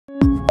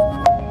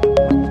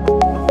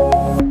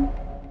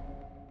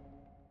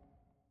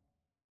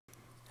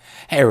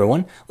Hey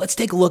everyone, let's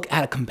take a look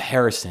at a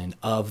comparison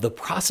of the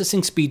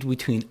processing speed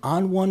between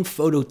ON1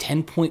 Photo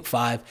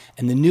 10.5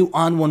 and the new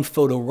ON1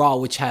 Photo RAW,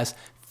 which has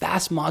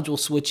fast module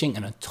switching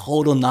and a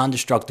total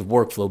non-destructive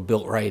workflow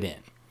built right in.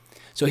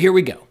 So here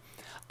we go.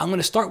 I'm going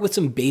to start with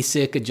some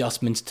basic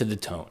adjustments to the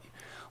tone.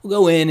 We'll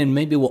go in and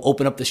maybe we'll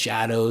open up the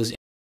shadows,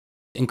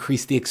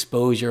 increase the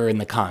exposure and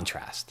the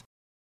contrast.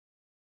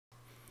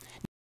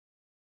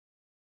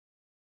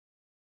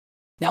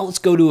 Now let's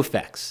go to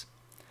effects.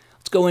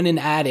 Let's go in and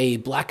add a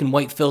black and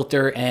white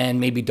filter and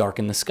maybe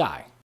darken the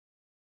sky.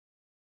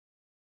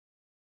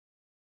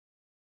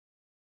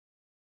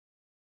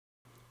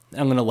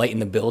 I'm going to lighten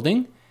the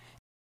building.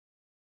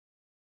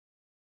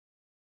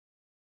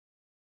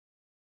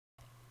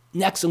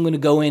 Next, I'm going to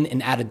go in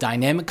and add a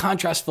dynamic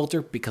contrast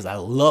filter because I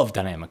love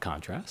dynamic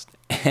contrast.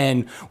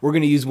 And we're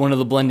going to use one of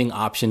the blending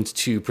options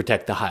to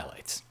protect the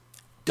highlights.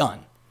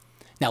 Done.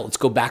 Now let's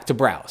go back to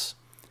browse.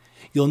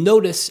 You'll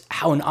notice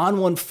how in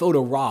ON1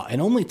 Photo RAW, it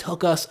only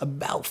took us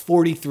about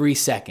 43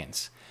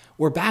 seconds.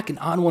 We're back in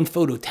ON1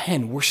 Photo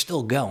 10, we're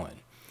still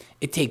going.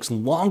 It takes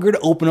longer to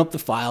open up the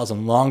files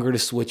and longer to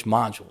switch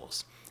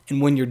modules.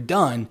 And when you're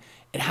done,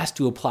 it has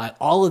to apply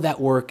all of that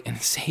work and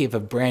save a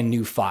brand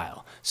new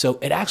file. So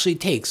it actually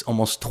takes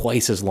almost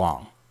twice as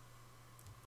long.